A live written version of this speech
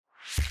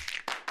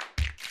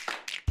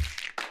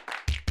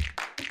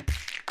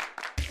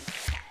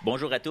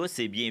Bonjour à tous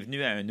et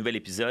bienvenue à un nouvel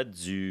épisode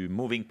du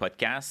Moving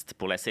Podcast.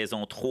 Pour la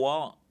saison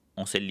 3,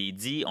 on se l'est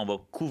dit, on va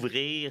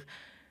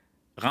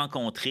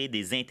rencontrer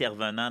des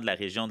intervenants de la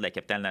région de la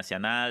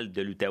Capitale-Nationale,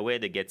 de l'Outaouais,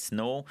 de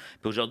Gatineau.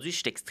 Puis aujourd'hui, je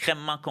suis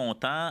extrêmement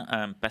content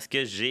parce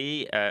que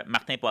j'ai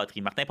Martin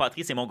Patry. Martin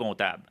Patry, c'est mon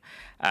comptable.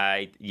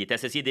 Il est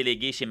associé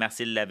délégué chez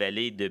Marcil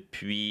Lavallé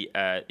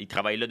il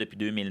travaille là depuis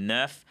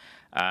 2009.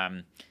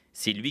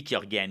 C'est lui qui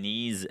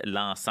organise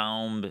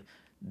l'ensemble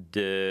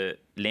de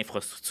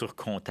l'infrastructure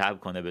comptable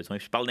qu'on a besoin.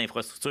 Je parle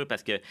d'infrastructure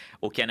parce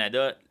qu'au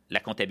Canada, la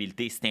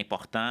comptabilité, c'est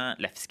important.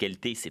 La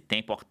fiscalité, c'est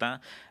important.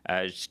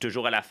 Je dis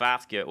toujours à la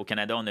farce qu'au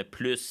Canada, on a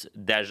plus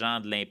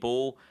d'agents de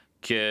l'impôt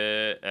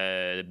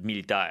que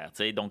militaires.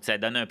 T'sais. Donc, ça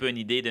donne un peu une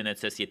idée de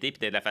notre société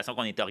et de la façon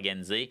qu'on est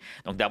organisé.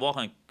 Donc,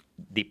 d'avoir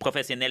des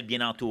professionnels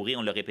bien entourés,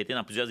 on l'a répété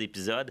dans plusieurs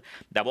épisodes,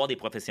 d'avoir des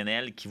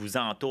professionnels qui vous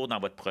entourent dans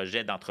votre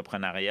projet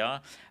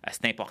d'entrepreneuriat,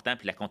 c'est important.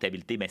 Puis la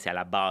comptabilité, bien, c'est à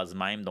la base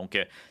même. Donc,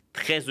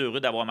 très heureux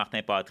d'avoir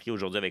Martin Patry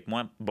aujourd'hui avec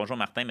moi. Bonjour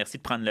Martin, merci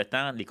de prendre le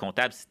temps. Les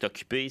comptables, c'est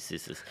occupé, ça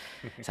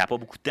n'a pas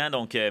beaucoup de temps.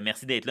 Donc,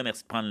 merci d'être là,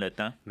 merci de prendre le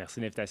temps. Merci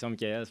de l'invitation,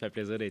 Mikael. Ça fait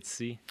plaisir d'être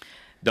ici.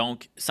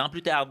 Donc, sans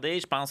plus tarder,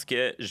 je pense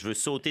que je veux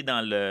sauter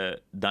dans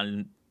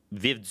le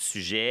vif du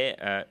sujet.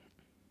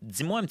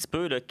 Dis-moi un petit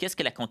peu, là, qu'est-ce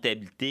que la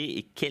comptabilité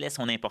et quelle est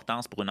son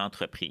importance pour une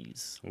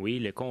entreprise? Oui,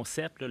 le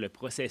concept, là, le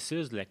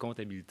processus de la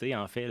comptabilité,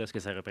 en fait, là, ce que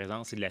ça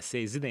représente, c'est de la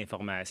saisie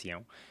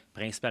d'informations,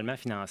 principalement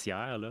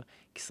financières, là,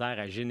 qui sert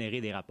à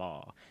générer des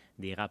rapports.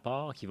 Des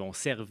rapports qui vont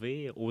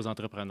servir aux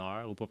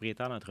entrepreneurs, aux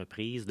propriétaires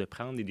d'entreprise de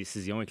prendre des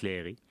décisions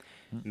éclairées,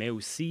 mais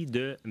aussi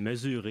de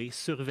mesurer,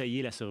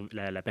 surveiller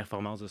la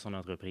performance de son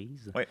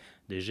entreprise,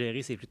 de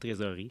gérer ses flux de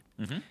trésorerie,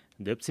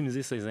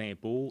 d'optimiser ses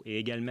impôts et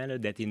également là,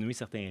 d'atténuer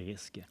certains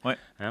risques.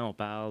 On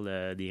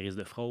parle des risques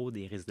de fraude,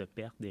 des risques de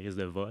perte, des risques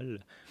de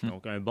vol.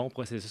 Donc, un bon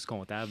processus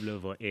comptable là,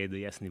 va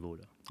aider à ce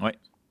niveau-là.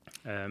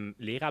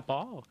 Les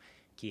rapports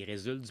qui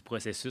résultent du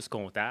processus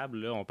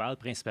comptable, là, on parle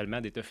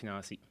principalement d'état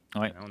financier.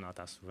 On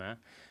entend souvent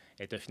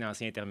état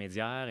financier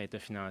intermédiaire, état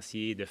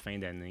financier de fin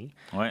d'année.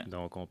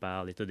 Donc, on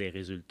parle d'état des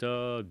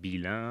résultats,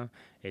 bilan,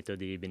 état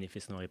des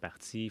bénéfices non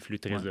répartis, flux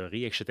de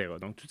trésorerie, etc.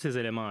 Donc, tous ces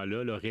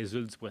éléments-là là,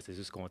 résultent du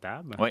processus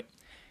comptable.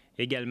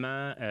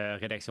 Également,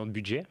 rédaction de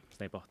budget,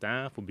 c'est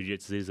important. Il faut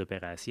budgétiser les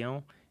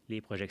opérations.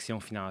 Les projections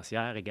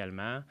financières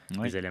également,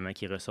 des éléments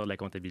qui ressortent de la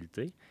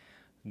comptabilité.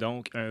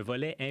 Donc, un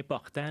volet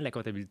important de la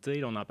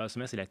comptabilité, là, on en parle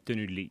souvent, c'est la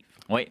tenue de livre.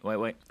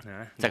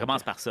 Ça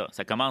commence par ça.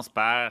 Ça commence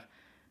par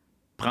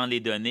prendre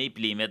les données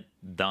puis les mettre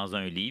dans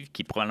un livre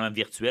qui est probablement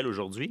virtuel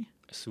aujourd'hui.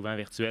 Souvent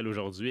virtuel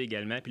aujourd'hui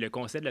également. Puis le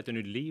concept de la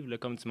tenue de livre, là,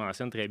 comme tu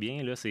mentionnes très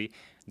bien, là, c'est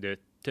de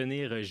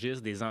tenir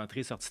registre des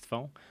entrées sorties de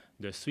fonds,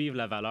 de suivre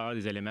la valeur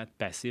des éléments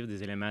passifs,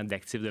 des éléments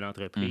d'actifs de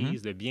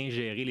l'entreprise, de bien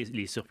gérer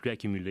les surplus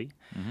accumulés.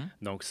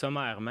 Donc,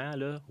 sommairement,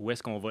 là, où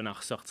est-ce qu'on va en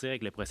ressortir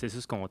avec le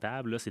processus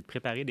comptable, là, c'est de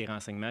préparer des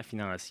renseignements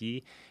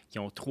financiers qui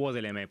ont 3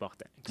 éléments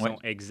importants, qui sont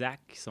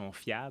exacts, qui sont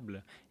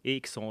fiables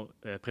et qui sont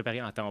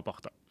préparés en temps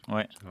opportun.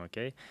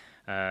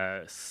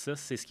 Ça,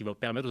 c'est ce qui va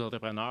permettre aux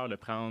entrepreneurs de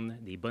prendre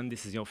des bonnes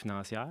décisions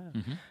financières,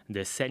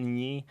 de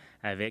s'aligner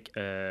avec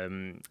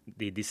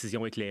des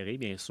décisions éclairées,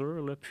 bien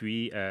sûr, là,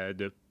 puis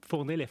de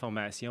fournir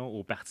l'information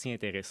aux parties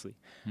intéressées.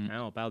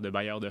 On parle de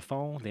bailleurs de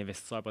fonds,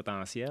 d'investisseurs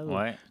potentiels.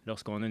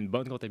 Lorsqu'on a une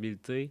bonne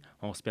comptabilité,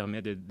 on se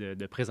permet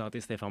de présenter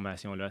cette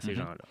information-là à ces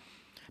gens-là.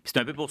 Puis c'est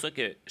un peu pour ça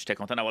que j'étais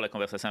content d'avoir la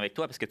conversation avec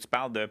toi, parce que tu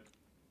parles de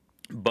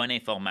bonne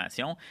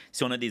information.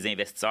 Si on a des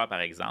investisseurs,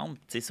 par exemple,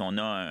 si on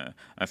a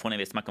un fonds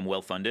d'investissement comme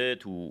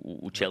Well-Funded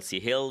ou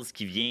Chelsea Hills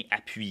qui vient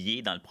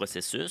appuyer dans le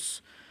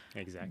processus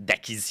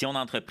d'acquisition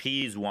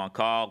d'entreprise ou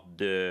encore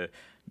de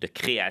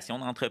création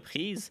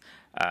d'entreprise,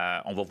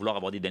 on va vouloir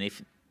avoir des données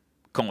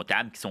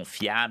comptables qui sont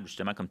fiables,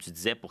 justement, comme tu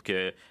disais, pour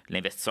que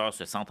l'investisseur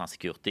se sente en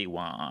sécurité ou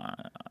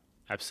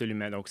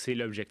Absolument. Donc, c'est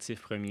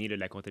l'objectif premier là,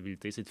 de la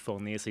comptabilité, c'est de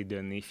fournir ces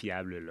données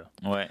fiables-là.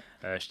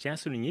 Je tiens à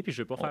souligner, puis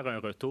je ne veux pas faire un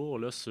retour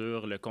là,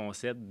 sur le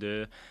concept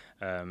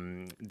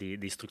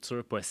des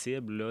structures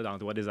possibles là, dans le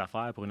droit des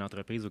affaires pour une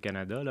entreprise au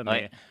Canada, là,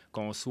 mais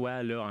qu'on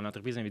soit là, en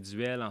entreprise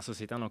individuelle, en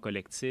société en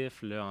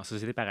collectif, là, en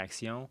société par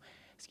action,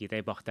 ce qui est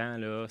important,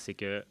 là, c'est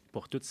que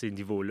pour tous ces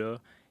niveaux-là,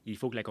 il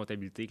faut que la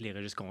comptabilité, que les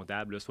registres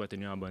comptables là, soient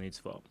tenus en bonne et due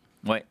forme.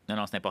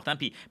 Non, c'est important.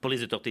 Puis pour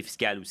les autorités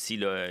fiscales aussi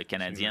là,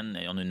 canadiennes,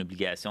 on a une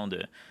obligation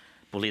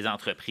pour les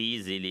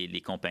entreprises et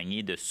les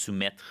compagnies de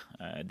soumettre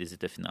des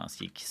états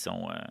financiers qui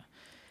sont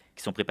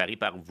préparés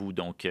par vous.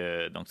 Donc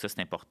ça, c'est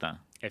important.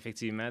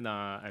 Effectivement,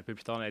 un peu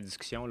plus tard dans la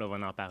discussion, là, on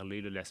va en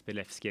parler, là, de l'aspect de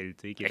la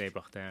fiscalité qui est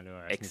important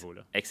là, à ce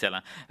niveau-là.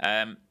 Excellent.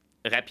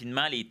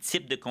 Rapidement, les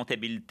types de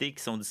comptabilité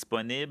qui sont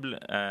disponibles,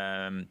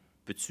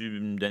 peux-tu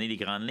me donner les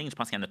grandes lignes? Je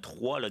pense qu'il y en a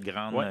 3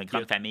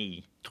 grandes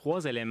familles.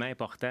 3 éléments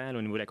importants là,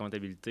 au niveau de la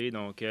comptabilité.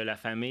 Donc, la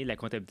famille, la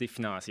comptabilité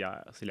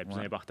financière, c'est la plus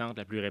importante,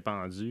 la plus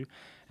répandue.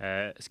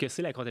 Ce que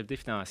c'est la comptabilité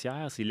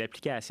financière, c'est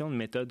l'application de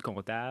méthodes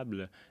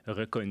comptables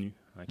reconnues,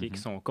 qui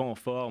sont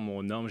conformes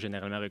aux normes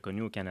généralement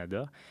reconnues au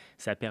Canada.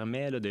 Ça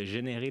permet là, de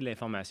générer de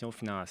l'information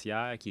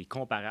financière qui est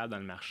comparable dans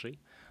le marché.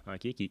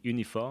 qui est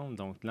uniforme.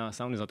 Donc,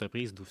 l'ensemble des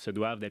entreprises se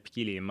doivent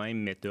d'appliquer les mêmes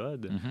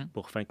méthodes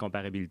pour fin de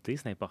comparabilité,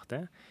 c'est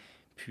important.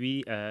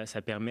 Puis,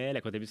 ça permet à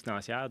la comptabilité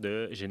financière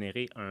de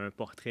générer un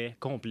portrait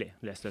complet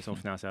de la situation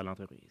financière de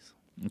l'entreprise.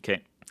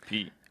 OK.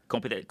 Puis,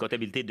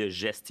 comptabilité de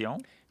gestion.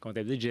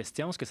 Comptabilité de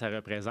gestion, ce que ça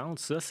représente,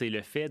 ça, c'est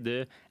le fait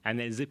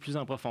d'analyser plus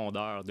en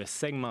profondeur, de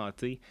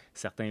segmenter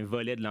certains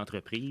volets de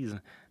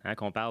l'entreprise,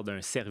 qu'on parle d'un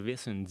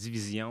service, une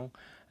division,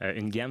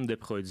 une gamme de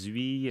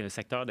produits, un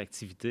secteur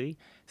d'activité.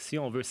 Si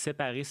on veut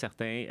séparer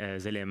certains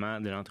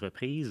éléments de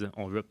l'entreprise,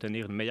 on veut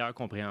obtenir une meilleure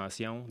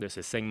compréhension de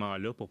ce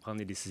segment-là pour prendre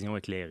des décisions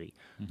éclairées.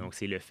 Donc,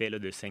 c'est le fait là,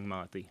 de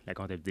segmenter la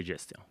comptabilité de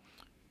gestion.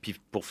 Puis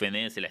pour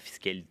finir, c'est la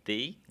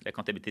fiscalité, la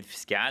comptabilité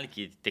fiscale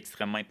qui est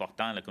extrêmement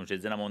importante. Là, comme je le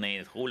disais dans mon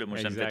intro, là, moi,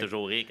 ça me fait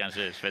toujours rire quand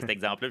je fais cet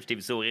exemple-là. Je t'ai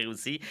vu sourire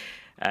aussi.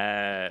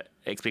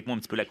 Explique-moi un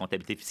petit peu la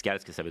comptabilité fiscale,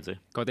 ce que ça veut dire.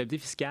 Comptabilité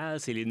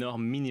fiscale, c'est les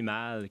normes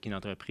minimales qu'une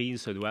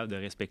entreprise se doit de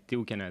respecter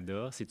au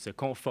Canada. C'est de se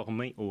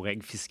conformer aux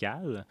règles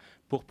fiscales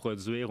pour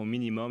produire au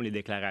minimum les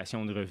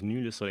déclarations de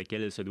revenus là, sur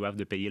lesquelles elles se doivent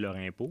de payer leur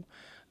impôt.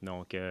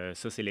 Donc,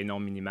 ça, c'est les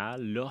normes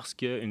minimales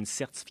lorsque une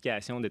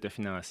certification d'état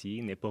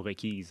financier n'est pas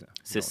requise.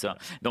 C'est ça.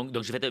 Donc,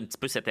 j'ai fait un petit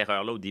peu cette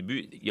erreur-là au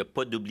début. Il n'y a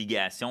pas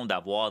d'obligation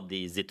d'avoir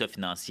des états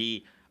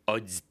financiers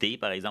audités,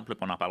 par exemple.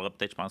 On en parlera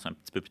peut-être, je pense, un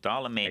petit peu plus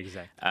tard. Là, mais,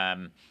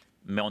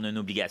 mais on a une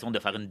obligation de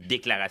faire une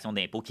déclaration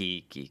d'impôt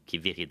qui est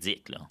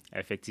véridique. Là.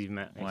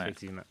 Effectivement.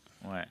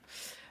 Ouais.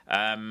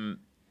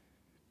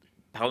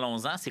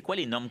 Parlons-en. C'est quoi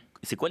les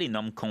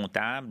normes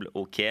comptables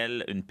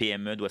auxquelles une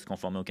PME doit se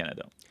conformer au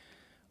Canada?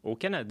 Au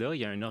Canada,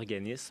 il y a un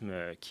organisme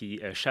qui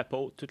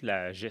chapeaute toute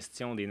la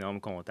gestion des normes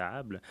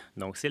comptables.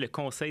 Donc, c'est le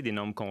Conseil des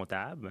normes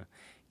comptables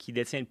qui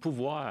détient le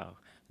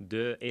pouvoir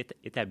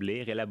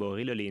d'établir,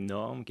 élaborer là, les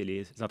normes que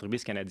les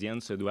entreprises canadiennes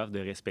se doivent de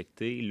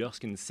respecter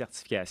lorsqu'une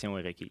certification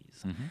est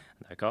requise.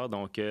 D'accord?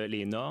 Donc,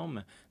 les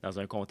normes, dans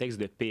un contexte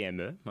de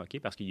PME,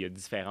 parce qu'il y a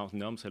différentes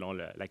normes selon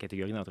la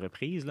catégorie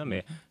d'entreprise, là,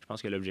 mais je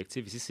pense que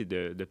l'objectif ici, c'est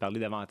de parler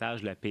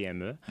davantage de la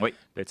PME,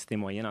 petite et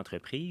moyenne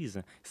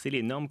entreprise. C'est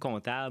les normes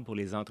comptables pour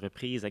les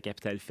entreprises à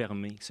capital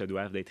fermé qui se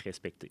doivent d'être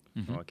respectées.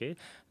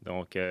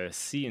 Donc,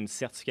 si une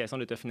certification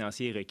d'état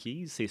financier est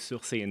requise, c'est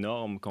sur ces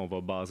normes qu'on va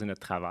baser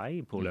notre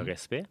travail pour le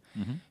respect.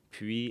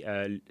 Puis,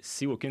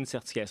 si aucune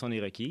certification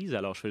n'est requise,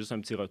 alors je fais juste un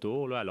petit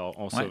retour. Là, alors,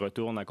 on se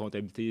retourne en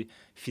comptabilité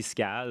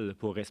fiscale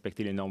pour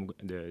respecter les normes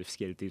de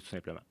fiscalité, tout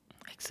simplement.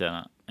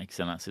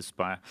 Excellent, c'est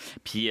super.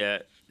 Puis,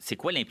 c'est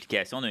quoi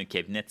l'implication d'un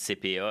cabinet de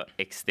CPA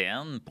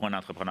externe pour un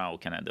entrepreneur au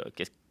Canada?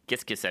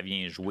 Qu'est-ce que ça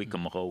vient jouer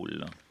comme rôle,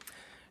 là?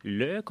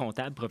 Le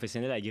comptable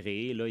professionnel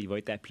agréé, là, il va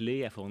être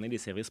appelé à fournir des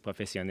services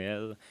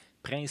professionnels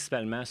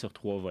principalement sur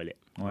 3 volets.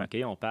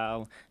 On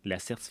parle de la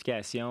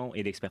certification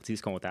et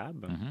d'expertise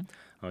comptable.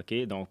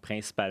 Donc,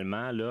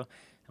 principalement, là,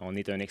 on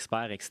est un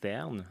expert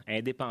externe,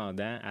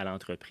 indépendant à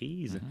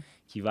l'entreprise,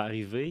 qui va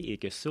arriver et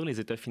que sur les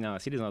états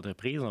financiers des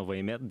entreprises, on va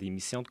émettre des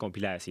missions de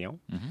compilation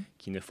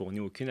qui ne fournit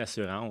aucune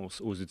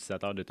assurance aux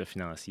utilisateurs d'états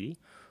financiers,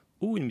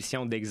 ou une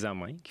mission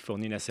d'examen qui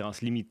fournit une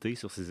assurance limitée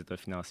sur ces états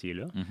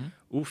financiers-là,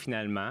 ou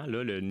finalement,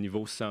 là, le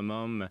niveau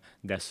summum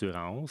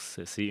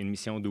d'assurance, c'est une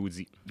mission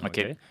d'audit.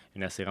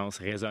 Une assurance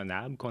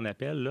raisonnable qu'on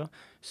appelle là,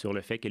 sur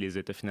le fait que les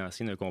états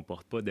financiers ne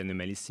comportent pas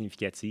d'anomalies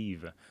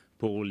significatives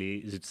pour les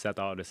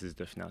utilisateurs de ces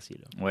états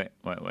financiers-là.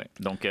 Oui.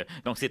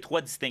 Donc, ces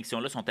 3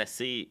 distinctions-là sont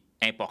assez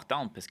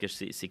importantes parce que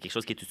c'est quelque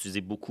chose qui est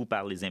utilisé beaucoup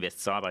par les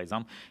investisseurs, par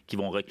exemple, qui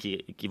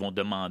vont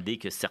demander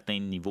que certains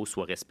niveaux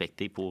soient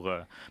respectés pour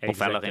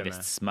faire leur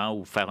investissement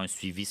ou faire un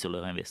suivi sur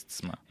leur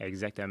investissement.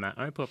 Exactement.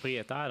 Un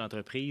propriétaire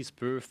d'entreprise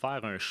peut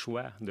faire un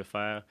choix de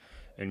faire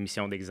une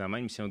mission d'examen,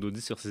 une mission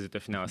d'audit sur ses états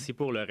financiers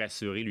pour le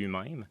rassurer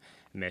lui-même.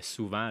 Mais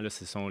souvent, là,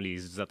 ce sont les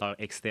utilisateurs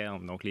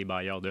externes, donc les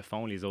bailleurs de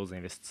fonds, les autres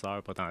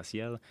investisseurs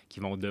potentiels, qui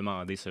vont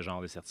demander ce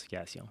genre de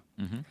certification.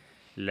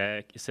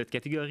 Cette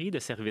catégorie de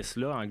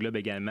services-là englobe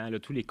également là,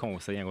 tous les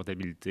conseils en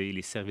comptabilité,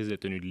 les services de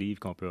tenue de livre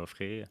qu'on peut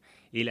offrir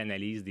et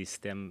l'analyse des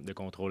systèmes de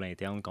contrôle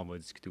interne qu'on va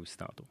discuter aussi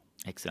tantôt.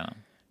 Excellent.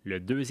 Le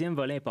deuxième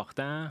volet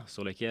important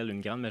sur lequel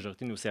une grande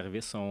majorité de nos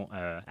services sont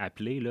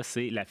appelés, là,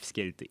 c'est la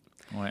fiscalité.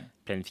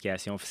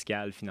 Planification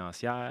fiscale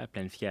financière,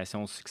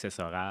 planification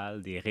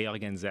successorale, des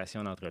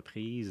réorganisations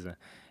d'entreprises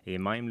et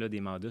même là, des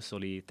mandats sur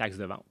les taxes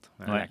de vente.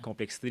 La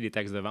complexité des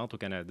taxes de vente au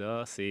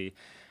Canada, c'est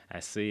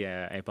assez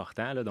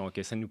important. Là, donc,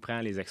 ça nous prend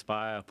les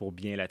experts pour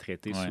bien la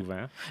traiter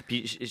souvent.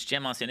 Puis, je tiens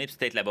à mentionner, puis c'est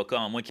peut-être l'avocat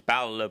en moi qui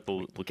parle là,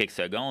 pour quelques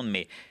secondes,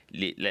 mais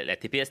la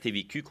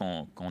TPS-TVQ,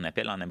 qu'on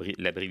appelle en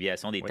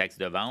l'abréviation des taxes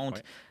de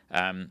vente,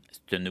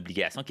 c'est une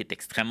obligation qui est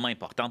extrêmement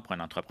importante pour un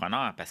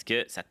entrepreneur parce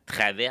que ça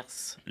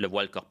traverse le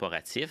voile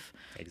corporatif.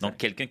 Donc,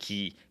 quelqu'un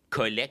qui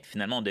collecte,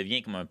 finalement, on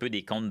devient comme un peu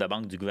des comptes de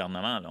banque du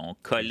gouvernement. Là. On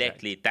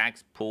collecte les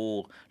taxes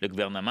pour le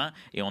gouvernement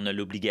et on a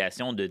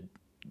l'obligation de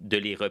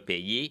les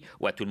repayer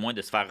ou à tout le moins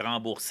de se faire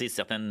rembourser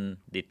certaines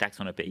des taxes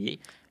qu'on a payées,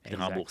 puis de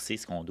rembourser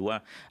ce qu'on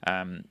doit.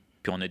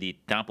 Puis on a des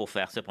temps pour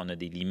faire ça, puis on a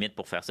des limites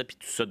pour faire ça, puis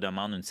tout ça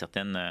demande une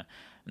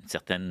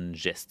certaine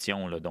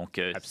gestion. Là.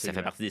 Donc, ça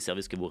fait partie des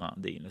services que vous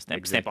rendez. Là.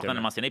 C'est important de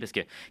le mentionner parce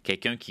que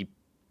quelqu'un qui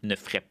ne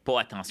ferait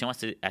pas attention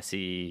à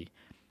ces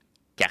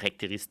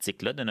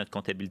caractéristiques-là de notre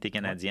comptabilité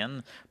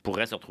canadienne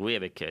pourraient se retrouver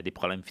avec des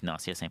problèmes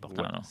financiers assez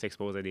importants.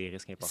 S'expose à des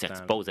risques importants.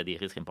 S'expose à des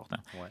risques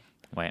importants.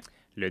 Ouais.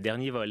 Le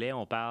dernier volet,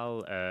 on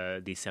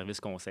parle des services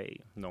conseils.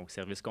 Donc,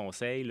 services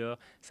conseils, là,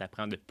 ça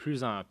prend de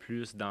plus en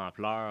plus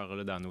d'ampleur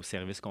là, dans nos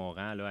services qu'on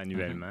rend là,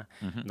 annuellement.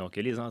 Donc,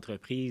 les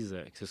entreprises,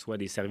 que ce soit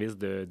des services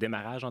de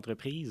démarrage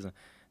d'entreprise,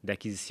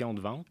 d'acquisition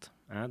de vente,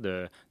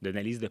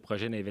 d'analyse de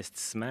projets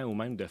d'investissement ou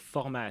même de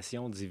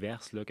formations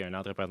diverses là, qu'un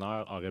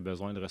entrepreneur aurait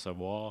besoin de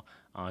recevoir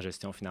en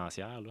gestion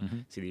financière. Là.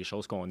 C'est des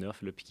choses qu'on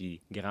offre puis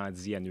qui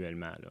grandit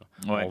annuellement. Là.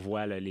 On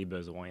voit là, les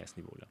besoins à ce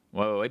niveau-là.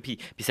 Oui. Puis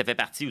ça fait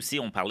partie aussi,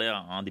 on parlait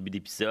en début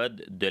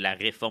d'épisode, de la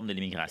réforme de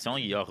l'immigration.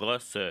 Il y aura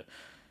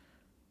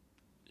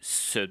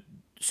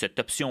cette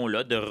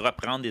option-là de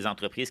reprendre des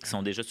entreprises qui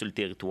sont déjà sur le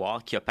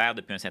territoire, qui opèrent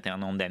depuis un certain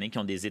nombre d'années, qui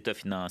ont des états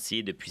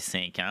financiers depuis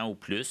 5 ans ou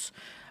plus,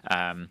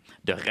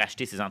 de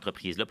racheter ces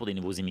entreprises-là pour des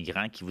nouveaux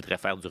immigrants qui voudraient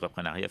faire du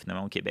reprenariat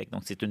finalement au Québec.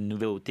 Donc, c'est une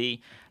nouveauté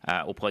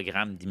au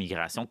programme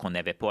d'immigration qu'on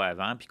n'avait pas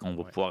avant puis qu'on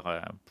va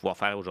pouvoir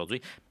faire aujourd'hui.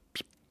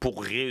 Puis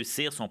pour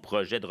réussir son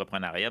projet de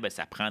reprenariat, bien,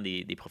 ça prend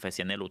des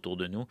professionnels autour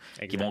de nous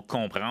qui vont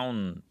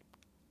comprendre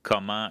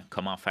comment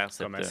faire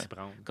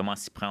comment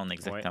s'y prendre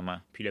exactement.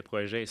 Puis le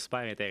projet est super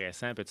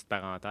intéressant. Petite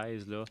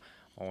parenthèse, là,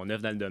 on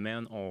œuvre dans le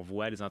domaine, on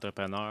voit des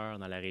entrepreneurs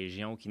dans la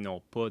région qui n'ont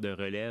pas de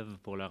relève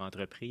pour leur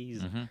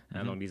entreprise.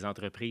 Donc, des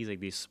entreprises avec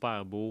des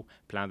super beaux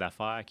plans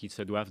d'affaires qui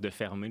se doivent de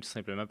fermer tout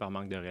simplement par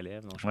manque de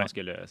relève. Donc, je pense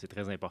que c'est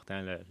très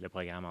important, le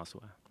programme en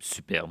soi.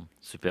 Superbe.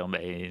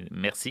 Bien,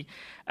 merci.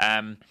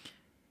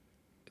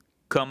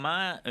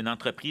 Comment une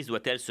entreprise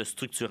doit-elle se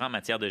structurer en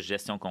matière de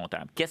gestion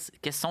comptable?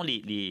 Quels sont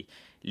les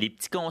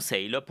petits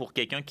conseils là, pour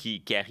quelqu'un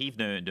qui arrive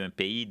d'un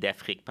pays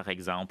d'Afrique, par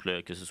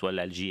exemple, que ce soit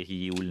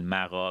l'Algérie ou le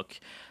Maroc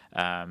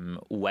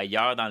ou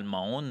ailleurs dans le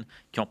monde,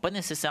 qui n'ont pas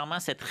nécessairement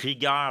cette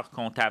rigueur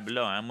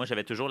comptable-là? Moi,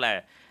 j'avais toujours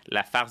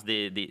la farce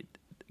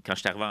quand je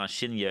suis arrivé en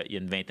Chine il y a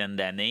une vingtaine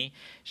d'années,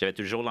 j'avais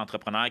toujours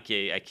l'entrepreneur à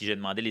qui j'ai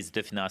demandé les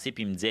états financiers,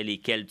 puis il me disait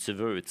lesquels tu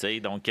veux.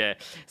 Donc,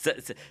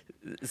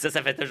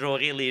 ça fait toujours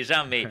rire les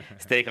gens, mais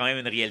c'était quand même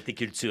une réalité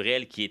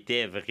culturelle qui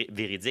était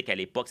véridique à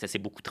l'époque. Ça s'est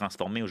beaucoup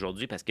transformé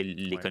aujourd'hui parce que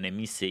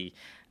l'économie, c'est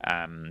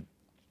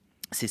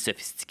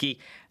sophistiqué.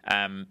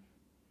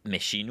 Mais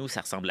chez nous,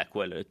 ça ressemble à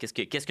quoi? Là?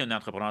 Qu'est-ce qu'un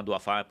entrepreneur doit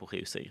faire pour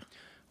réussir?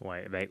 Oui,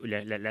 bien,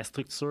 la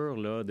structure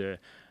là, de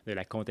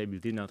la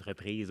comptabilité d'une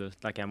entreprise, là,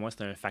 tant qu'à moi,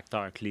 c'est un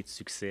facteur clé de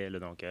succès. Là,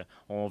 donc,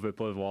 on ne veut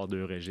pas voir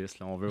deux registres.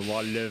 Là, on veut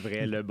voir le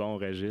vrai, le bon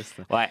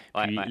registre.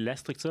 Puis, la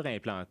structure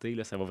implantée,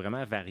 là, ça va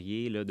vraiment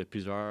varier là, de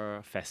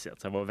plusieurs facettes.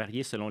 Ça va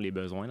varier selon les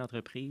besoins de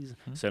l'entreprise,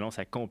 selon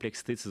sa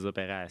complexité de ses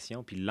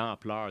opérations, puis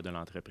l'ampleur de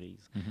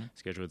l'entreprise.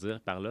 Ce que je veux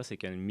dire par là, c'est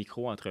qu'une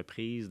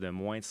micro-entreprise de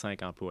moins de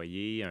 5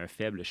 employés, un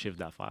faible chiffre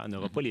d'affaires,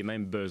 n'aura pas les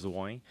mêmes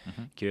besoins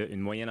qu'une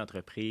moyenne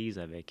entreprise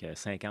avec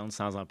 50,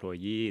 100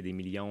 employés et des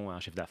millions en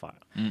chiffre d'affaires.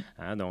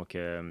 Donc,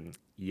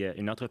 il y a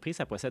une entreprise,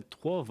 ça possède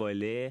 3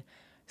 volets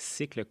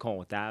cycles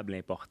comptables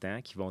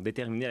importants qui vont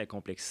déterminer la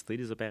complexité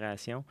des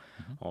opérations.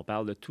 On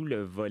parle de tout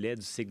le volet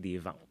du cycle des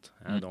ventes.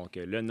 Donc,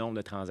 le nombre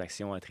de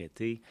transactions à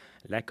traiter,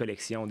 la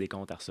collection des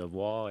comptes à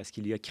recevoir, est-ce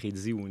qu'il y a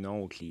crédit ou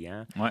non au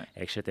client,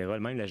 etc.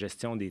 Même la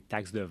gestion des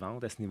taxes de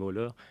vente à ce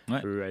niveau-là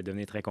peut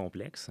devenir très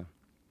complexe.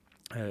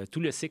 Tout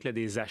le cycle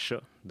des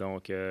achats,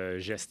 donc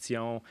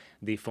gestion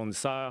des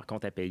fournisseurs,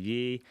 comptes à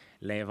payer,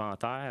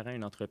 l'inventaire.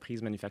 Une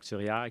entreprise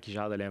manufacturière qui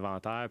gère de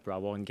l'inventaire peut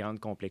avoir une grande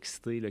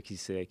complexité là, qui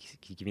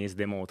vient se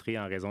démontrer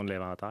en raison de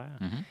l'inventaire.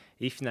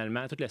 Et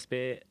finalement, tout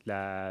l'aspect de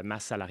la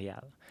masse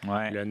salariale,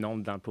 le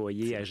nombre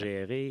d'employés à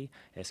gérer.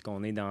 Est-ce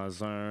qu'on est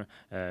dans une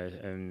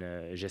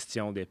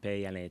gestion de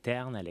paye à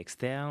l'interne, à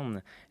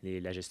l'externe,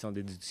 la gestion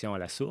des déductions à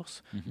la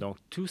source. Donc,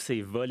 tous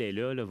ces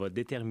volets-là vont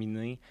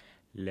déterminer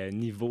le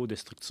niveau de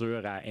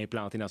structure à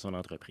implanter dans son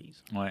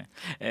entreprise.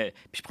 Puis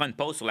je prends une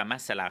pause sur la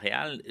masse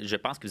salariale. Je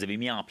pense que vous avez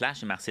mis en place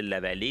chez Marcil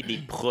Lavallé des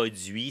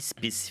produits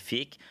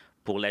spécifiques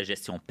pour la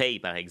gestion paye,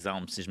 par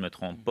exemple. Si je ne me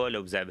trompe pas,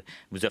 là,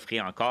 vous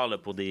offrez encore là,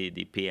 pour des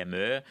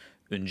PME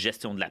une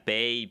gestion de la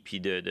paye, puis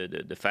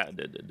de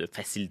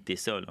faciliter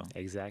ça. Là.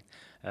 Exact.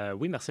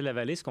 Oui, Marcil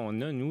Lavallé, ce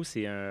qu'on a, nous,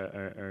 c'est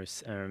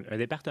un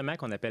département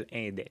qu'on appelle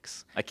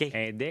Index.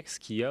 Index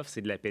qui offre,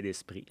 c'est de la paix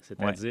d'esprit.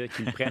 C'est-à-dire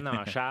qu'ils prennent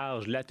en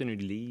charge la tenue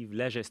de livre,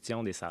 la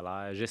gestion des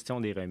salaires,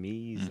 gestion des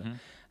remises,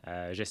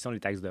 gestion des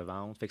taxes de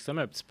vente. Fait que c'est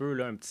un petit peu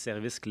là, un petit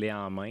service clé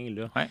en main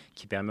là,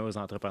 qui permet aux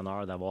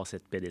entrepreneurs d'avoir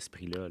cette paix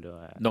d'esprit-là.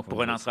 Donc,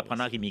 pour un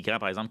entrepreneur immigrant,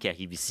 par exemple, qui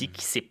arrive ici,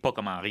 qui ne sait pas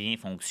comment rien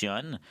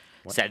fonctionne,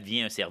 ça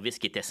devient un service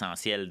qui est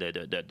essentiel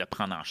de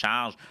prendre en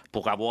charge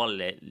pour avoir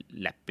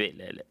la paix.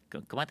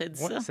 Comment tu as dit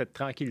ça? Cette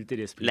tranquillité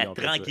d'esprit. La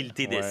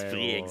tranquillité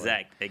d'esprit,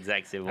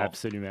 exact, c'est bon.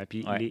 Absolument.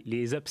 Puis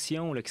les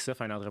options là, qui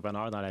s'offrent à un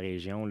entrepreneur dans la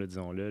région, là,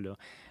 disons-le,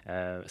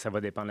 là, ça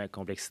va dépendre de la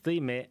complexité,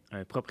 mais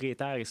un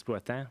propriétaire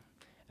exploitant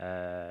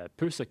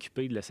peut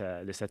s'occuper de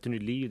sa tenue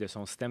de livre, de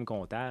son système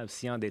comptable,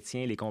 s'il en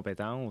détient les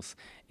compétences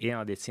et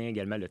en détient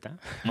également le temps.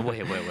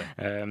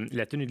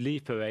 La tenue de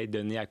livre peut être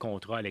donnée à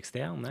contrat à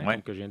l'externe,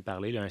 comme que je viens de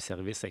parler, là, un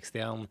service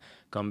externe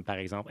comme par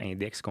exemple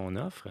Index qu'on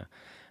offre.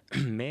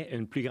 Mais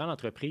une plus grande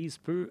entreprise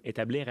peut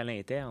établir à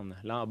l'interne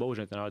l'embauche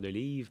d'un teneur de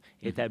livre,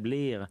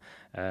 établir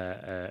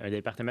un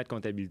département de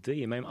comptabilité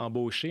et même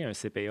embaucher un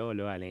CPA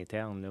là, à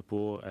l'interne là,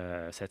 pour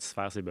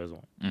satisfaire ses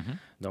besoins.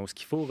 Donc, ce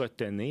qu'il faut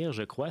retenir,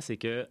 je crois, c'est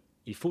que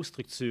il faut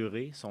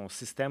structurer son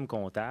système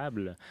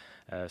comptable,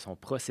 son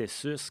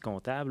processus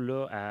comptable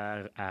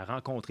là, à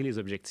rencontrer les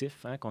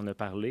objectifs qu'on a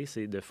parlé,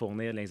 c'est de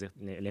fournir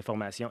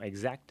l'information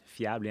exacte,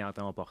 fiable et en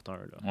temps opportun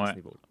là, à ce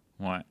niveau-là.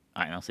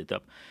 Oui, non, c'est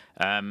top.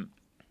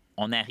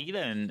 On arrive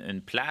à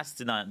une place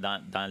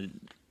dans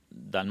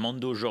le monde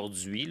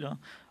d'aujourd'hui, là.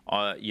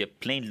 Il y a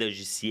plein de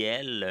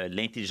logiciels,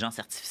 l'intelligence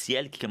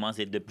artificielle qui commence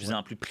à être de plus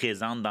en plus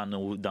présente dans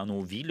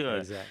nos vies. Là.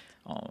 Exact.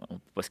 On ne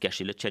peut pas se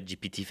cacher là,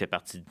 ChatGPT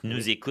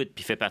nous écoute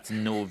puis fait partie de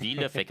nos vies.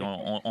 Là, fait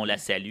qu'on la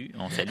salue.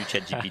 On salue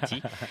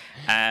ChatGPT.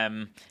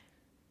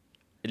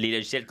 Les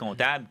logiciels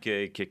comptables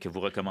que vous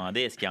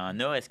recommandez, est-ce qu'il y en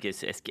a?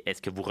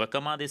 Est-ce que vous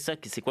recommandez ça?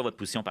 C'est quoi votre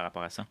position par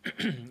rapport à ça?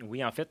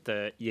 Oui, en fait,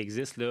 il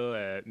existe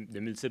là, de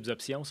multiples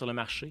options sur le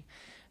marché.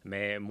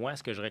 Mais moi,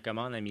 ce que je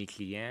recommande à mes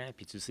clients,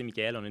 puis tu sais,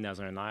 Mikael, on est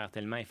dans un ère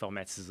tellement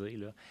informatisé,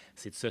 là,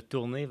 c'est de se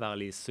tourner vers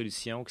les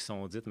solutions qui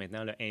sont dites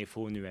maintenant là,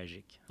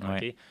 info-nuagiques.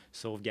 Okay?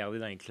 Sauvegardées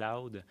dans le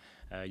cloud.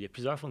 Il y a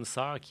plusieurs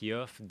fournisseurs qui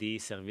offrent des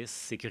services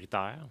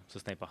sécuritaires. Ça,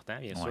 c'est important,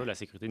 bien sûr, la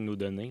sécurité de nos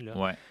données.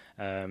 Là.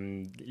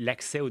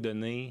 L'accès aux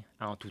données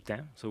en tout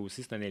temps. Ça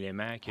aussi, c'est un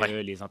élément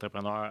que les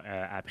entrepreneurs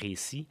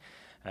apprécient.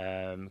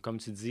 Comme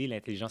tu dis,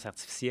 l'intelligence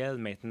artificielle,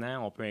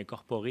 maintenant, on peut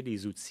incorporer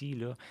des outils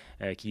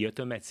là, qui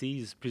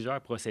automatisent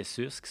plusieurs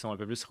processus qui sont un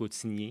peu plus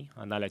routiniers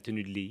dans la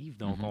tenue de livre.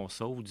 Donc, on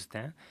sauve du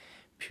temps.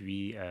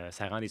 Puis,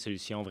 ça rend des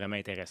solutions vraiment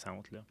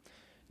intéressantes. Là.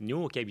 Nous,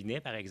 au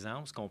cabinet, par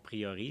exemple, ce qu'on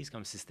priorise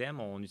comme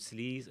système, on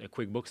utilise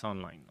QuickBooks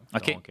Online.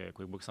 Donc,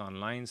 QuickBooks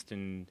Online,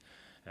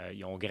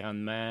 ils ont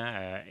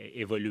grandement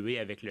évolué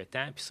avec le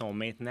temps, puis sont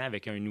maintenant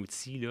avec un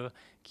outil là,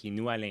 qui,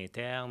 nous, à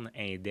l'interne,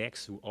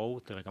 index ou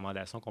autres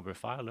recommandations qu'on peut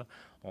faire, là,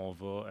 on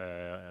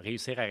va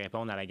réussir à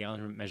répondre à la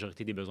grande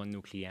majorité des besoins de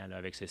nos clients là,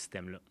 avec ce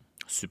système-là.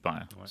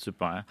 Super,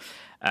 super.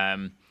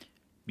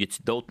 Y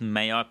a-t-il d'autres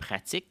meilleures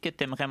pratiques que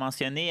tu aimerais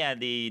mentionner à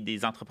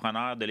des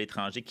entrepreneurs de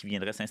l'étranger qui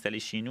viendraient s'installer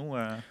chez nous?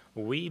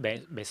 Oui,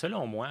 bien,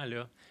 selon moi,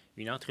 là,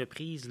 une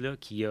entreprise là,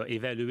 qui a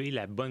évalué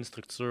la bonne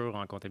structure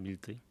en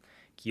comptabilité,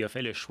 qui a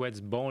fait le choix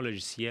du bon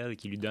logiciel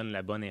qui lui donne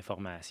la bonne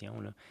information,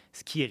 là,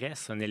 ce qui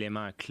reste un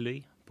élément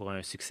clé pour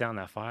un succès en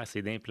affaires,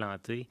 c'est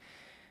d'implanter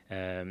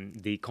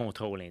des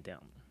contrôles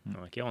internes.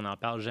 Okay? On n'en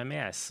parle jamais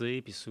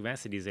assez, puis souvent,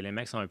 c'est des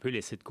éléments qui sont un peu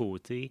laissés de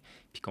côté,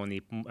 puis qu'on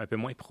est un peu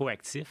moins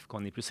proactif,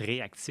 qu'on est plus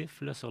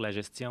réactif là, sur la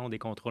gestion des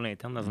contrôles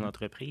internes dans une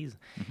entreprise.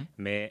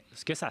 Mais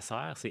ce que ça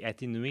sert, c'est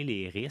atténuer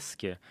les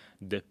risques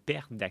de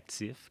perte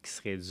d'actifs qui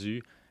seraient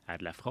dus à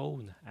de la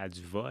fraude, à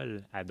du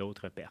vol, à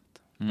d'autres pertes.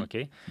 OK?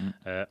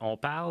 On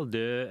parle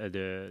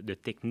de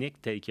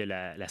techniques telles que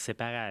la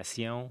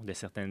séparation de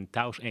certaines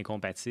tâches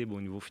incompatibles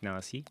au niveau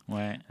financier. On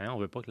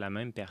ne veut pas que la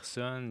même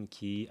personne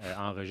qui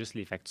enregistre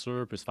les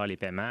factures puisse faire les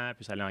paiements,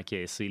 puisse aller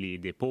encaisser les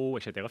dépôts,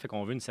 etc. Fait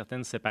qu'on veut une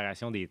certaine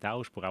séparation des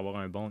tâches pour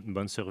avoir une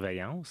bonne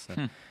surveillance.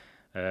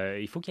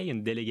 Il faut qu'il y ait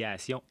une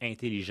délégation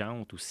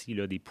intelligente aussi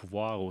là, des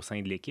pouvoirs au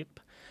sein de l'équipe.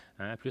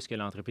 Plus que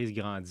l'entreprise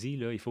grandit,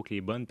 là, il faut que les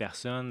bonnes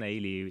personnes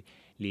aient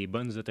les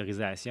bonnes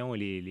autorisations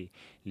et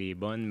les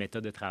bonnes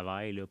méthodes de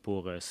travail là,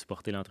 pour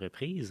supporter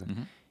l'entreprise.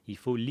 Il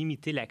faut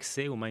limiter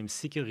l'accès ou même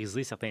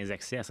sécuriser certains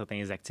accès à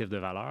certains actifs de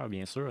valeur,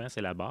 bien sûr,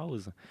 c'est la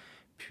base.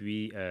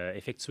 Puis,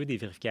 effectuer des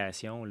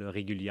vérifications là,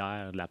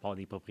 régulières de la part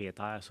des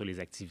propriétaires sur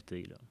les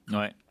activités.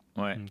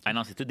 Oui. Ah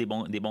non, c'est tous des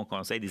bons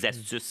conseils, des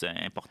astuces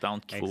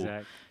importantes qu'il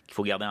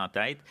faut garder en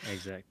tête.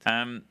 Exact.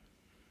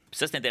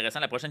 Ça, c'est intéressant.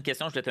 La prochaine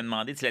question, je voulais te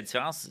demander, c'est la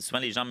différence. Souvent,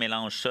 les gens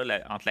mélangent ça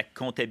entre la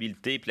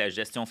comptabilité et la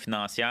gestion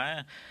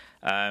financière.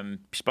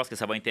 Puis je pense que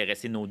ça va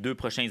intéresser nos deux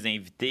prochains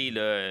invités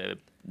là,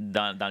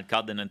 dans le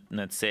cadre de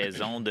notre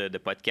saison de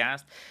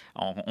podcast.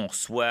 On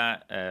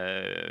reçoit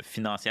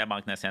Financière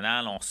Banque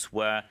Nationale, on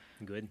reçoit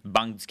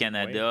Banque du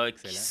Canada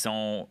qui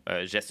sont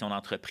gestion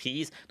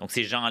d'entreprise. Donc,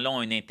 ces gens-là ont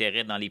un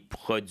intérêt dans les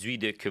produits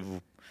que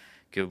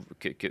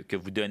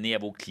vous donnez à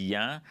vos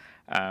clients.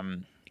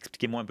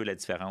 Expliquez-moi un peu la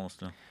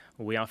différence, là.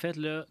 Oui, en fait,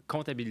 là,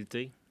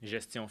 comptabilité,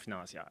 gestion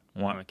financière.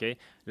 Okay?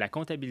 La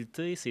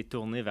comptabilité, c'est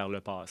tourné vers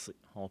le passé.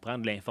 On prend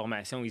de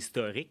l'information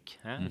historique,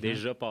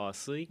 déjà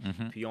passée,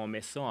 puis on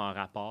met ça en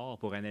rapport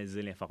pour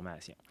analyser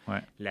l'information.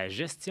 La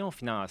gestion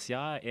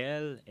financière,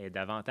 elle, est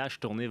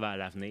davantage tournée vers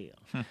l'avenir.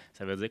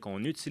 Ça veut dire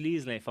qu'on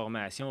utilise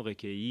l'information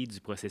recueillie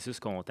du processus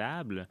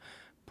comptable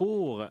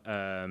pour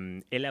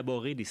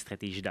élaborer des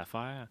stratégies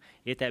d'affaires,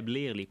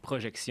 établir les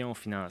projections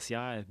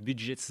financières,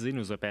 budgétiser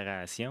nos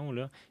opérations,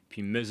 là,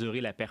 puis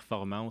mesurer la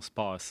performance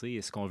passée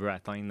et ce qu'on veut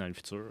atteindre dans le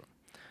futur.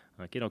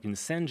 Okay? Donc, une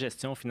saine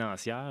gestion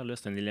financière, là,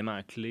 c'est un élément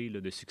clé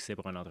là, de succès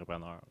pour un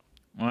entrepreneur.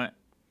 Oui.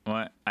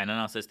 Ah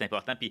non, ça, c'est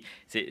important. Puis,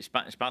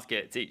 je pense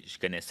que, tu sais, je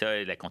connais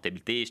ça, la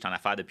comptabilité, je suis en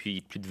affaires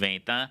depuis plus de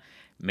 20 ans,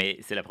 Mais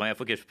c'est la première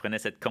fois que je prenais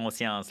cette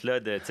conscience-là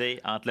de, tu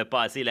sais, entre le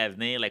passé et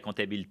l'avenir, la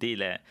comptabilité,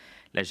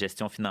 la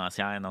gestion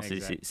financière. Non,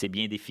 c'est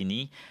bien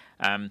défini.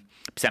 Puis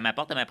ça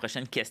m'apporte à ma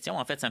prochaine question.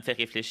 En fait, ça me fait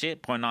réfléchir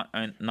pour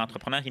un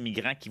entrepreneur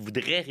immigrant qui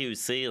voudrait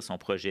réussir son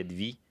projet de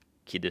vie,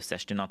 qui est de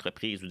s'acheter une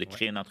entreprise ou de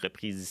créer une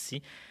entreprise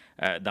ici,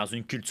 dans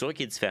une culture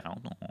qui est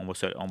différente.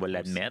 On va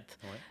l'admettre.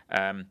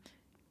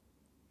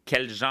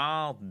 Quel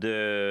genre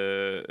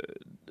de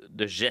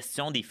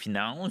gestion des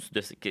finances,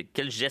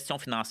 quelle gestion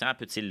financière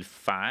peut-il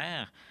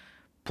faire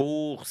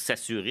pour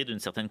s'assurer d'une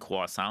certaine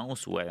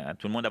croissance ou à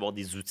tout le monde d'avoir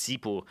des outils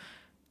pour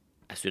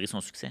assurer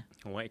son succès?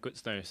 Oui, écoute,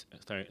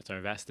 c'est un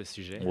vaste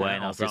sujet. Ouais,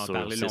 on peut en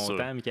parler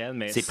longtemps, Mikael,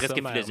 mais c'est presque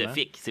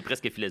philosophique. C'est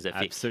presque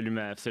philosophique.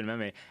 Absolument, absolument.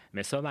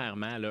 Mais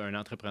sommairement, là, un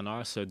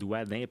entrepreneur se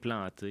doit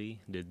d'implanter,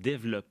 de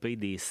développer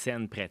des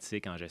saines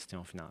pratiques en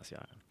gestion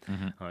financière.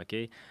 OK?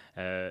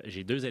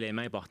 J'ai 2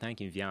 éléments importants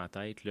qui me viennent en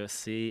tête. Là,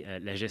 c'est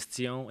la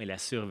gestion et la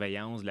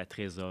surveillance de la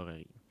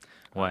trésorerie.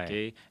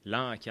 Okay?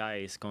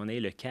 L'encaisse, qu'on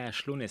ait le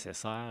cash flow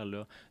nécessaire,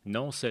 là,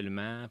 non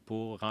seulement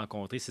pour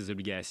rencontrer ses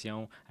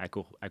obligations à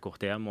court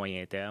terme,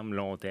 moyen terme,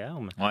 long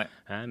terme,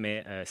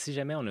 mais si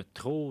jamais on a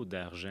trop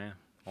d'argent,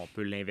 on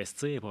peut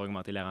l'investir pour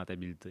augmenter la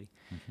rentabilité.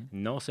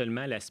 Non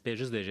seulement l'aspect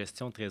juste de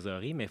gestion de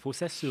trésorerie, mais il faut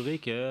s'assurer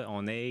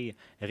qu'on ait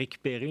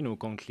récupéré nos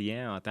comptes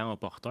clients en temps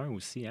opportun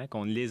aussi,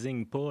 qu'on ne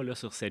lésigne pas là,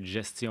 sur cette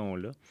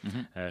gestion-là.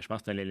 Je pense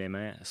que c'est un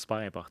élément super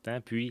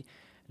important. Puis,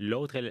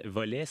 l'autre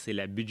volet, c'est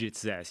la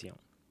budgétisation.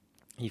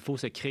 Il faut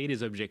se créer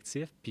des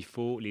objectifs, puis il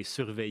faut les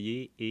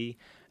surveiller et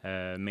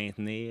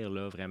maintenir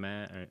là,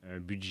 vraiment un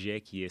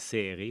budget qui est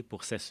serré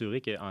pour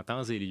s'assurer qu'en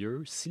temps et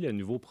lieu, si le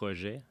nouveau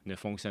projet ne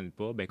fonctionne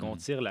pas, bien, qu'on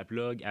tire la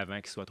plug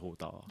avant qu'il soit trop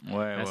tard.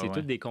 C'est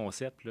tous des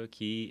concepts là,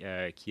 qui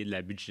est de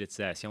la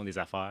budgétisation des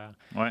affaires,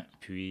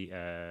 puis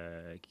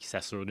qui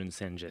s'assure d'une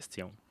saine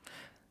gestion.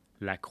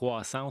 La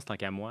croissance, tant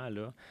qu'à moi,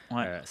 là,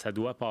 ça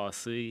doit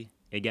passer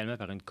également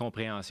par une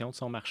compréhension de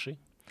son marché.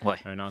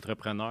 Un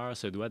entrepreneur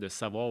se doit de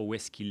savoir où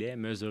est-ce qu'il est,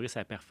 mesurer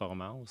sa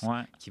performance,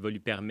 qui va lui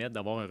permettre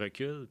d'avoir un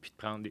recul puis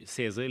de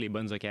saisir les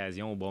bonnes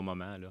occasions au bon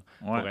moment là,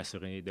 pour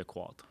assurer de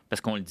croître. Parce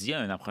qu'on le dit,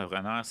 un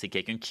entrepreneur, c'est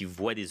quelqu'un qui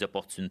voit des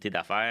opportunités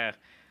d'affaires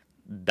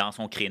dans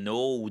son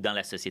créneau ou dans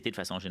la société de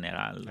façon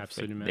générale.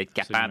 Absolument. D'être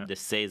capable de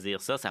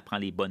saisir ça, ça prend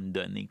les bonnes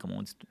données, comme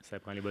on dit. Ça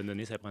prend les bonnes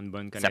données, ça prend une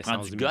bonne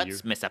connaissance du milieu. Ça prend du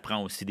guts, mais ça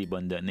prend aussi des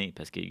bonnes données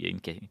parce qu'il y a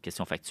une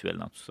question factuelle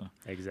dans tout ça.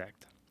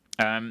 Exact.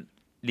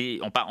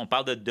 On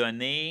parle de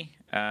données,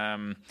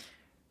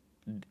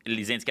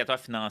 les indicateurs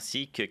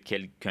financiers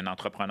qu'un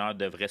entrepreneur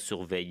devrait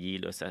surveiller.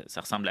 Là,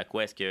 ça ressemble à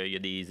quoi? Est-ce qu'il y a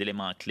des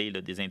éléments clés,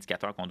 là, des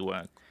indicateurs qu'on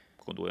doit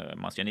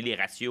mentionner? Les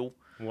ratios?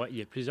 Oui, il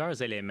y a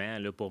plusieurs éléments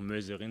là, pour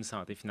mesurer une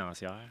santé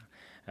financière.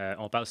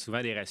 On parle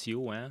souvent des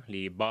ratios.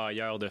 Les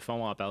bailleurs de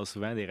fonds en parlent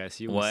souvent des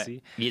ratios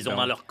aussi. Ils ont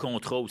dans leurs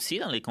contrats aussi,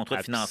 dans les contrats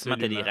de financement,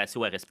 tu as des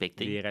ratios à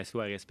respecter. Des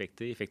ratios à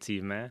respecter,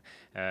 effectivement.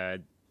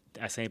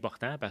 Assez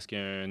important parce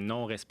qu'un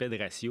non-respect de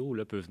ratio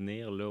là, peut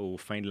venir là, aux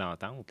fins de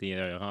l'entente et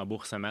un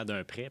remboursement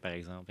d'un prêt, par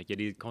exemple. Il y a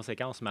des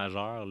conséquences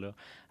majeures là,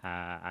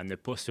 à ne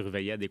pas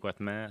surveiller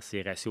adéquatement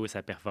ses ratios et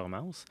sa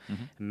performance.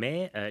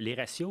 Mais les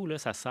ratios, là,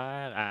 ça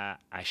sert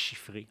à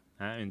chiffrer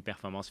une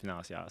performance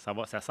financière.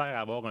 Ça sert à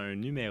avoir un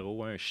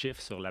numéro, un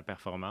chiffre sur la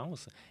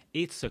performance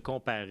et de se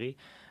comparer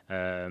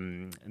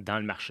dans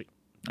le marché.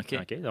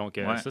 Donc,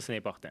 ça, c'est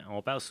important.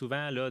 On parle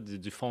souvent là,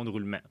 du fonds de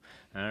roulement.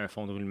 Un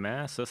fonds de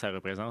roulement, ça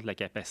représente la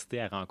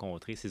capacité à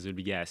rencontrer ses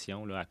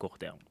obligations là, à court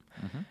terme.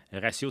 Le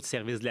ratio de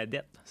service de la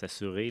dette,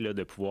 s'assurer là,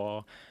 de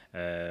pouvoir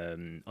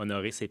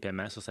honorer ses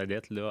paiements sur sa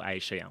dette là, à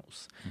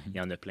échéance. Il y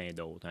en a plein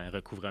d'autres.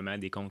 Recouvrement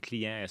des comptes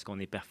clients, est-ce qu'on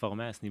est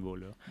performant à ce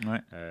niveau-là?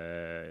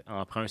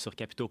 Emprunt sur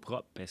capitaux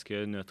propres, est-ce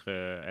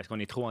qu'on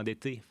est trop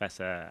endetté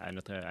face à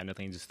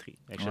notre industrie,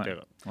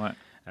 etc.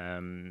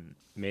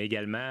 Mais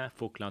également, il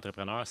faut que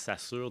l'entrepreneur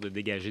s'assure de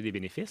dégager des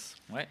bénéfices.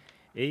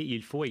 Et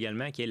il faut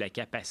également qu'il ait la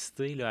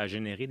capacité là, à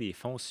générer des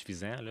fonds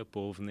suffisants là,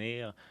 pour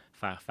venir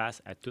faire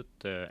face à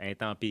toute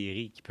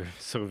intempérie qui peut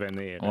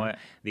survenir.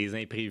 Des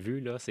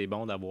imprévus, là, c'est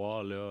bon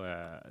d'avoir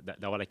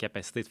la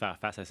capacité de faire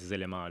face à ces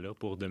éléments-là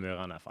pour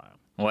demeurer en affaires.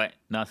 Oui,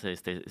 non,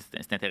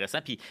 c'est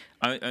intéressant. Puis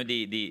un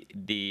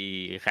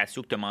des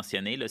ratios que tu as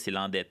mentionné, là, c'est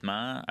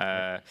l'endettement.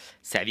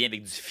 Ça vient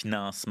avec du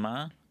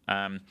financement.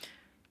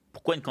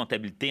 Pourquoi une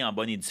comptabilité en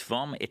bonne et due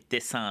forme est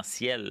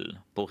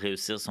essentielle pour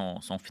réussir son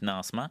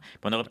financement. Puis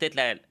on aura peut-être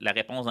la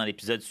réponse dans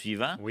l'épisode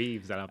suivant. Oui,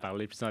 vous allez en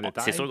parler plus en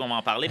détail. C'est sûr qu'on va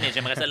en parler, mais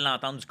j'aimerais ça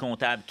l'entendre du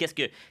comptable.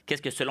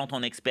 Qu'est-ce que selon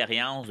ton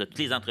expérience de toutes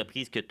les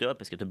entreprises que tu as,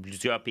 parce que tu as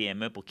plusieurs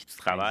PME pour qui tu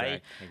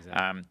travailles,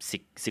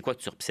 c'est quoi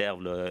que tu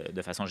observes là,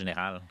 de façon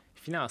générale?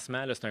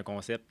 Financement, là, c'est un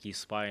concept qui est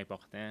super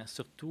important,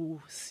 surtout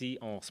si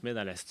on se met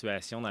dans la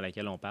situation dans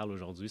laquelle on parle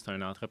aujourd'hui. C'est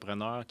un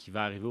entrepreneur qui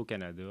va arriver au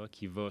Canada,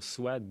 qui va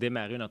soit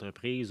démarrer une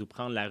entreprise ou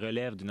prendre la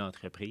relève d'une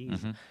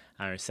entreprise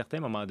à un certain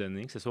moment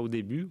donné, que ce soit au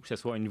début ou que ce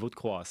soit au niveau de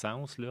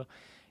croissance. Là,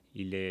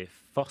 il est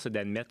force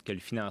d'admettre que le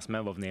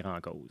financement va venir en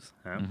cause.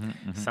 Hein?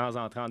 Sans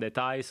entrer en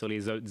détail sur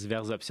les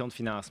diverses options de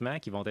financement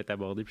qui vont être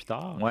abordées plus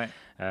tard,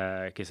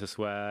 que ce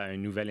soit un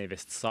nouvel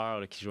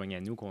investisseur là, qui joigne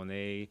à nous, qu'on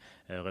ait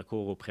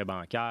recours au prêt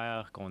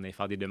bancaire, qu'on ait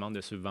faire des demandes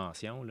de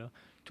subventions, là,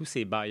 tous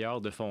ces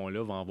bailleurs de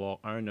fonds-là vont avoir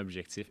un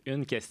objectif.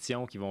 Une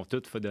question qu'ils vont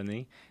toutes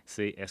donner,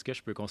 c'est est-ce que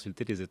je peux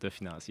consulter tes états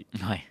financiers?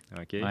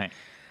 OK?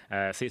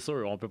 C'est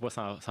sûr, on ne peut pas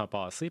s'en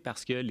passer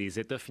parce que les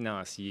états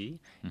financiers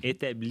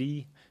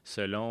établis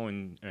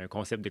selon un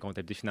concept de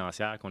comptabilité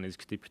financière qu'on a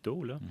discuté plus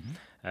tôt, là,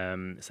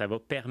 ça va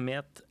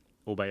permettre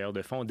aux bailleurs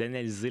de fonds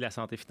d'analyser la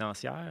santé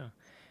financière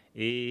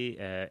et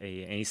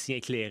ainsi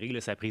éclairer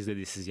là, sa prise de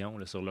décision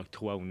là, sur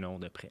l'octroi ou non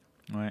de prêt.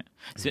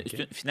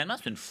 Finalement,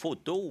 c'est une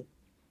photo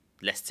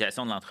de la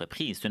situation de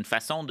l'entreprise. C'est une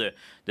façon de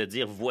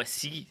dire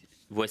voici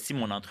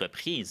mon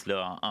entreprise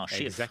là, en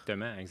chiffres.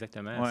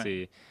 Exactement.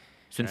 C'est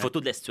une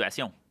photo de la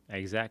situation.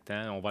 Exact.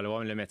 Hein? On va aller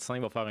voir le médecin,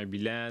 il va faire un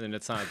bilan de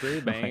notre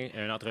santé. Bien,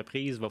 une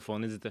entreprise va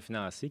fournir des états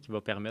financiers qui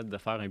va permettre de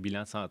faire un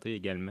bilan de santé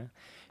également.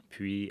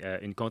 Puis,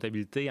 une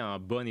comptabilité en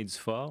bonne et due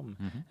forme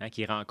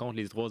qui rencontre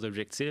les 3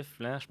 objectifs.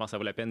 Là, je pense que ça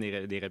vaut la peine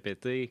de les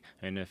répéter.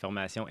 Une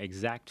information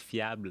exacte,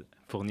 fiable,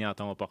 fournie en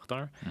temps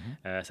opportun.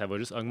 Ça va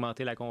juste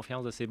augmenter la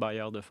confiance de ces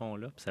bailleurs de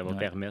fonds-là. Puis ça va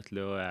permettre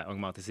là, à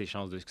augmenter ses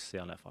chances de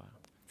succès en affaires.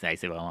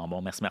 C'est vraiment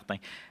bon. Merci, Martin.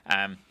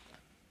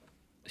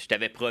 Je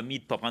t'avais promis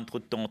de ne pas prendre trop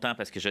de ton temps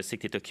parce que je sais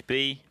que tu es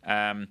occupé,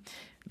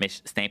 mais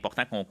c'est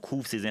important qu'on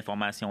couvre ces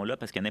informations-là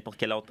parce que n'importe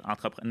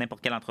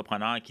quel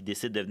entrepreneur qui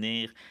décide de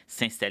venir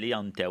s'installer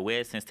en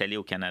Outaouais, s'installer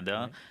au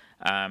Canada,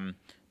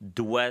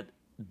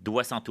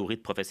 doit s'entourer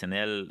de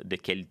professionnels de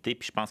qualité.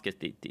 Puis je pense que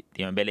tu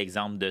es un bel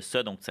exemple de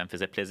ça, donc ça me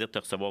faisait plaisir de te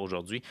recevoir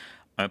aujourd'hui.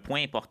 Un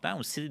point important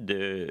aussi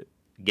de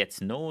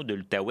Gatineau, de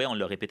l'Outaouais, on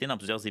l'a répété dans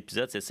plusieurs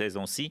épisodes cette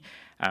saison-ci,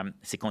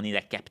 c'est qu'on est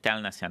la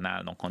capitale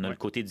nationale. Donc, on a le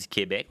côté du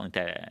Québec, on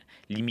est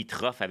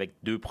limitrophe avec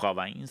 2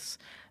 provinces.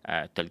 Tu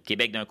as le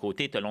Québec d'un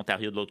côté, tu as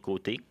l'Ontario de l'autre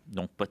côté.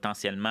 Donc,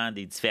 potentiellement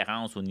des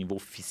différences au niveau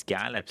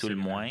fiscal, à tout le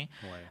moins.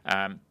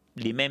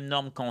 Les mêmes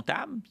normes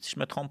comptables, si je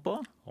ne me trompe pas?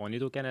 On est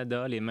au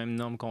Canada, les mêmes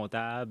normes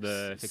comptables,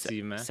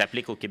 effectivement. Ça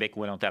s'applique au Québec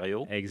ou à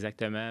l'Ontario?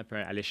 Exactement,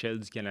 à l'échelle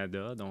du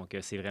Canada. Donc,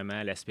 c'est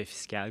vraiment l'aspect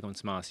fiscal, comme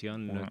tu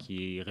mentionnes, là,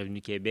 qui est Revenu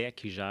Québec,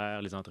 qui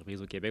gère les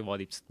entreprises au Québec. Il va y avoir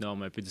des petites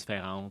normes un peu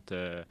différentes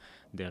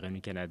de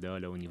Revenu Canada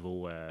là, au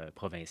niveau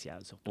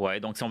provincial, surtout.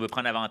 Oui, donc si on veut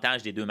prendre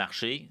avantage des 2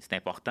 marchés, c'est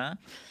important.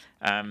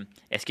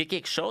 Est-ce qu'il y a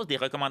quelque chose, des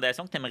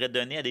recommandations que tu aimerais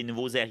donner à des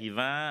nouveaux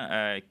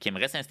arrivants qui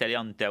aimeraient s'installer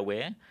en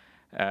Outaouais?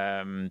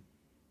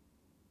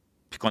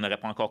 Puis qu'on n'aurait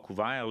pas encore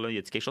couvert, là, y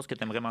a-t-il quelque chose que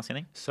tu aimerais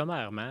mentionner?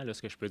 Sommairement, là,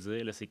 ce que je peux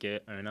dire, là, c'est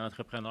qu'un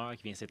entrepreneur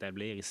qui vient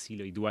s'établir ici,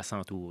 là, il doit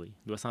s'entourer.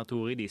 Il doit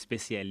s'entourer des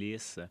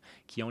spécialistes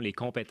qui ont les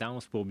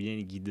compétences pour bien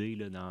le guider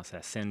là, dans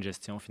sa saine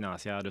gestion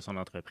financière de son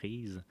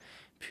entreprise.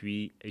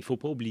 Puis, il ne faut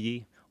pas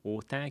oublier,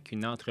 autant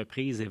qu'une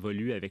entreprise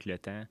évolue avec le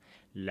temps,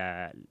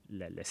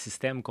 le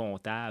système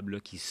comptable là,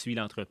 qui suit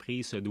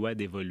l'entreprise se doit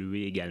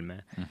d'évoluer également.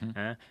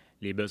 Hein?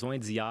 Les besoins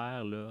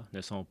d'hier là,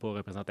 ne sont pas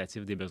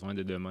représentatifs des besoins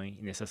de demain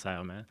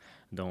nécessairement.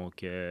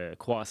 Donc,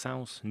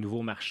 croissance,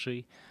 nouveaux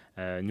marchés,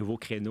 nouveaux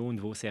créneaux,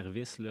 nouveaux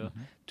services, là,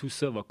 tout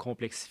ça va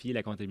complexifier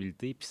la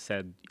comptabilité. Puis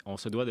on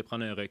se doit de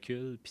prendre un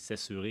recul puis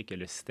s'assurer que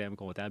le système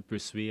comptable peut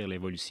suivre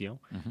l'évolution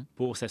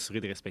pour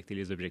s'assurer de respecter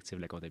les objectifs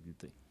de la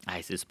comptabilité.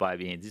 C'est super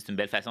bien dit. C'est une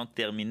belle façon de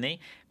terminer.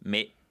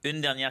 Mais une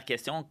dernière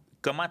question.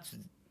 Comment tu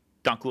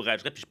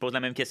t'encouragerais, puis je pose la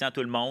même question à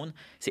tout le monde,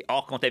 c'est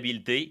hors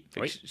comptabilité.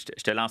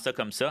 Je te lance ça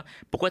comme ça.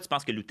 Pourquoi tu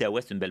penses que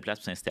l'Outaouais, c'est une belle place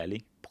pour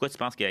s'installer? Pourquoi tu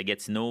penses qu'à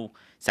Gatineau,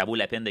 ça vaut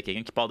la peine de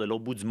quelqu'un qui part de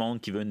l'autre bout du monde,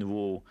 qui veut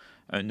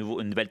une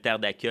nouvelle terre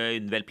d'accueil,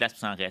 une nouvelle place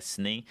pour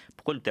s'enraciner?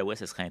 Pourquoi l'Outaouais,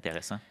 ce serait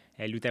intéressant?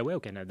 L'Outaouais au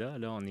Canada,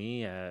 là, on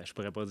est, je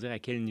pourrais pas dire à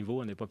quel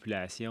niveau on est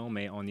population,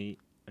 mais on est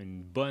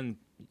une bonne...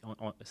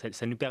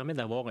 ça nous permet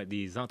d'avoir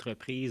des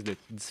entreprises de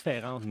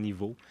différents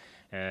niveaux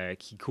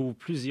qui couvrent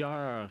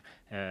plusieurs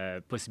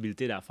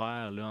possibilités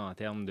d'affaires là, en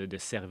termes de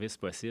services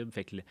possibles.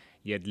 Fait qu'il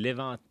y a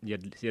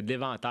de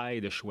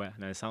l'éventail de choix,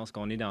 dans le sens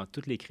qu'on est dans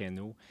tous les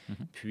créneaux.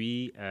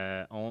 Puis,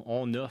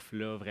 on offre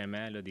là,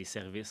 vraiment là, des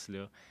services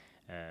là,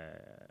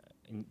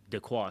 de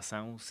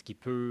croissance qui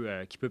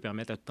peut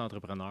permettre à tout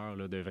entrepreneur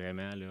là, de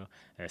vraiment là,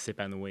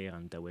 s'épanouir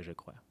en Outaouais, je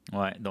crois.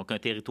 Oui, donc un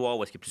territoire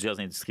où est-ce qu'il y a plusieurs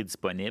industries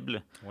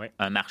disponibles,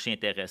 un marché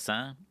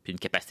intéressant, puis une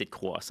capacité de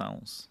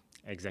croissance.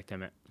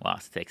 Exactement. Wow,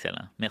 c'était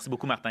excellent. Merci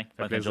beaucoup, Martin.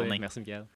 Bonne journée. Merci, Mikael.